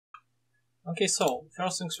Okay, so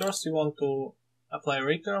first things first, you want to apply a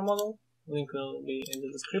repair model. Link will be in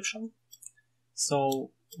the description. So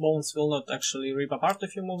bones will not actually rip apart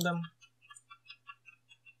if you move them.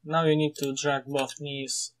 Now you need to drag both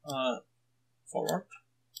knees forward,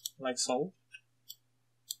 like so.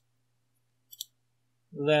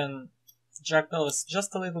 Then drag pelvis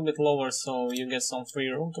just a little bit lower so you get some free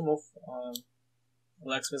room to move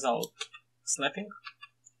legs without snapping.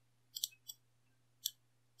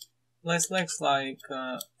 Place legs like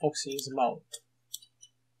Foxy is about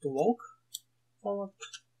to walk forward,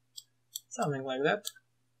 something like that.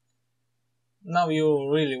 Now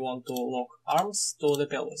you really want to lock arms to the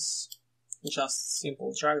pelvis. Just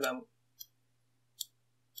simple drag them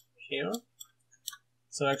here.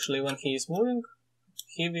 So actually when he is moving,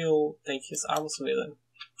 he will take his arms with him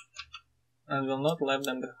and will not leave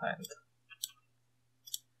them behind.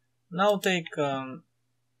 Now take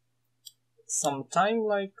some time,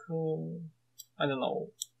 like I don't know,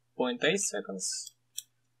 0.8 seconds,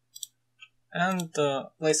 and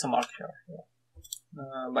place a mark here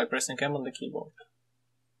by pressing M on the keyboard.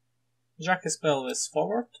 Drag his pelvis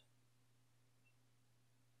forward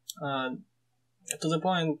to the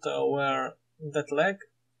point where that leg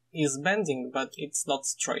is bending but it's not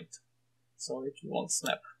straight, so it won't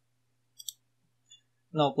snap.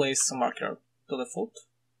 Now place a marker to the foot,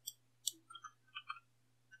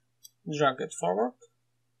 drag it forward,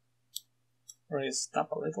 raise it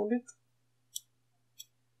up a little bit,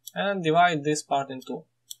 and divide this part in two.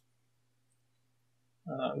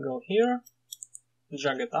 Go here,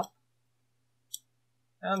 drag it up,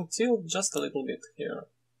 and tilt just a little bit here.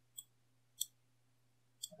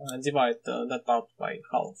 Divide that part by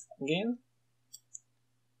half again.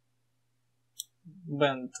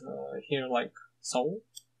 Bend here like so,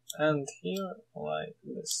 and here like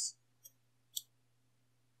this.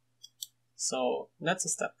 So that's a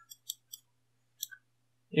step.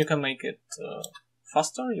 You can make it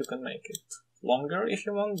faster, you can make it longer if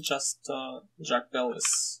you want, just drag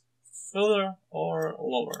pelvis further or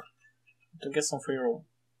lower to get some free room.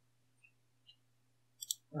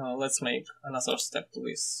 Let's make another step to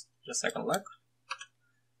this, the second leg.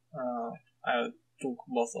 I took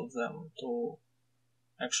both of them to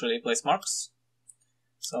actually place marks.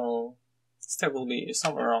 So step will be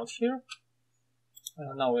somewhere around here.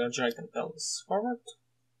 Now we are dragging pelvis forward.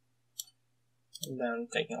 And then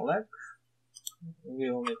taking a leg. We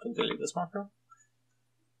will need to delete this marker.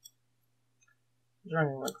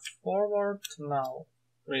 Dragging leg forward, now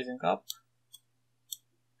raising up.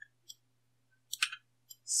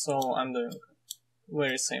 So I'm doing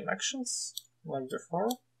very same actions like before.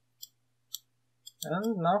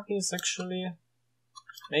 And now he's actually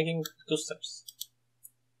making two steps.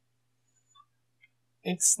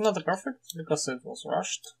 It's not perfect because it was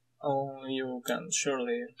rushed. You can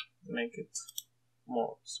surely make it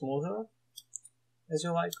more smoother as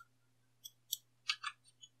you like.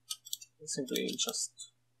 Simply just,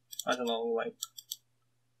 I don't know, like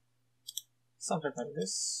something like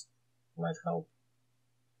this might help.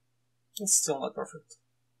 It's still not perfect.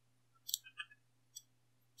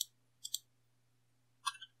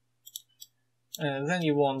 And then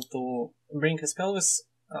you want to bring his pelvis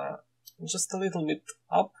just a little bit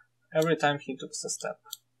up every time he takes a step.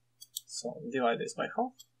 So divide this by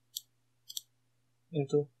half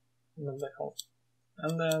into not by half,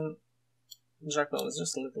 and then drag pelvis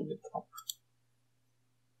just a little bit up.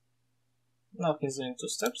 Now he's doing two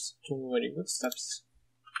steps, two very good steps.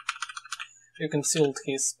 You can tilt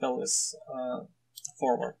his pelvis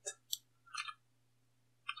forward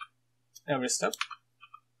every step,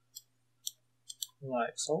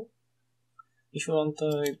 like so. If you want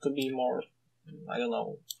it to be more, I don't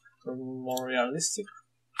know, more realistic.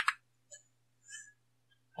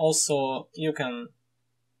 Also, you can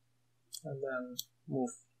then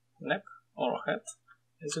move neck or head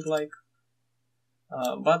as you'd like,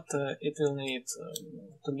 but it will need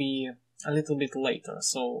to be a little bit later.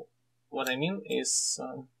 So what I mean is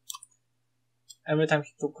every time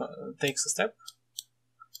he takes a step,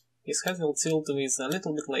 his head will tilt with a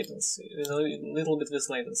little bit latency,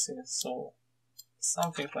 so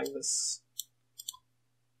something like this.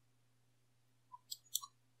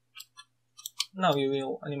 Now you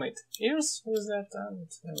will animate ears with that and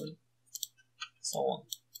so on.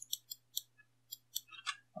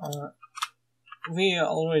 We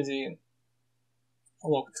already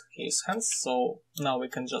locked his hands, so now we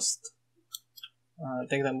can just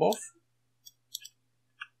take them both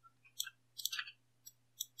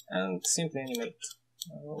and simply animate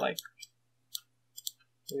like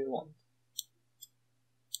we want.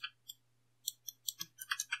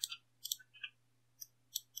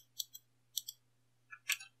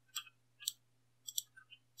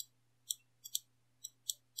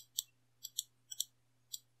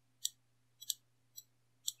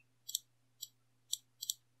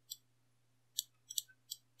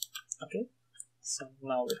 So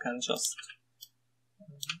now we can just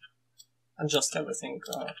adjust everything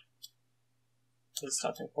to the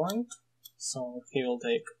starting point. So he will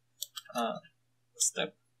take a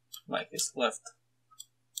step by his left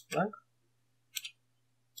leg.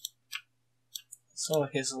 So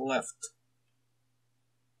his left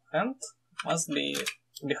hand must be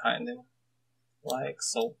behind him, like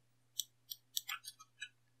so.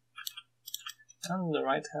 And the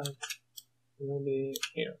right hand will be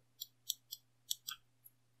here.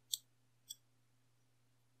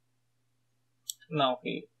 Now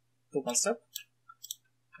he took one step,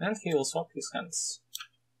 and he will swap his hands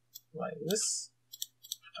like this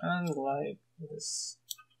and like this.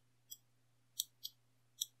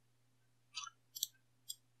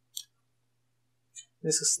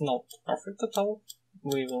 This is not perfect at all.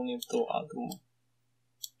 We will need to add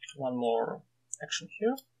one more action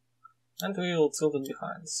here, and we will tilt it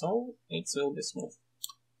behind, so it will be smooth,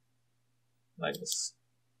 like this.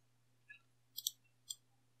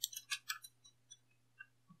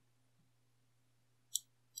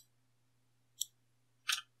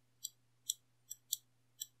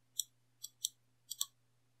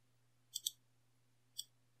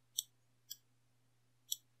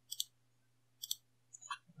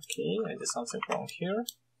 Okay, I did something wrong here.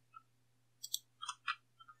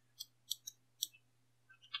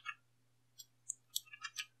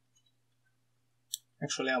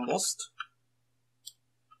 Actually, I'm lost.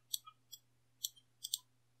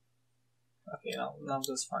 Okay, now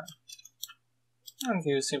that's fine. And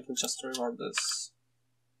you simply just revert this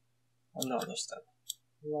on the other step,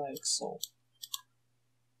 like so.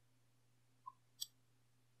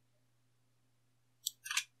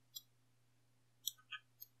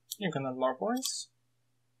 You can add more points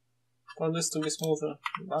for this to be smoother,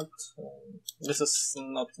 but this is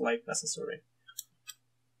not like necessary.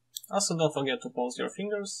 Also, don't forget to pause your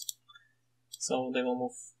fingers, so they will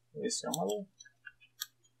move with your model.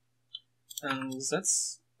 And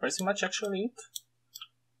that's pretty much actually it.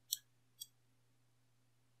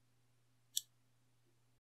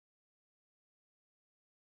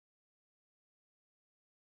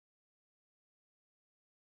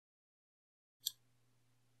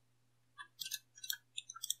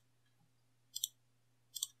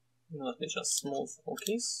 Let me just smooth all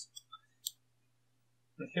keys.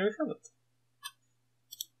 And here we have it.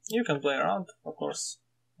 You can play around, of course,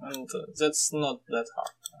 and that's not that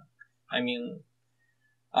hard. I mean,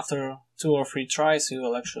 after 2 or 3 tries, you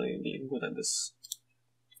will actually be good at this.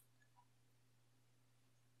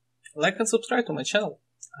 Like and subscribe to my channel.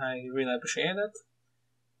 I really appreciate it.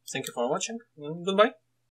 Thank you for watching, and goodbye.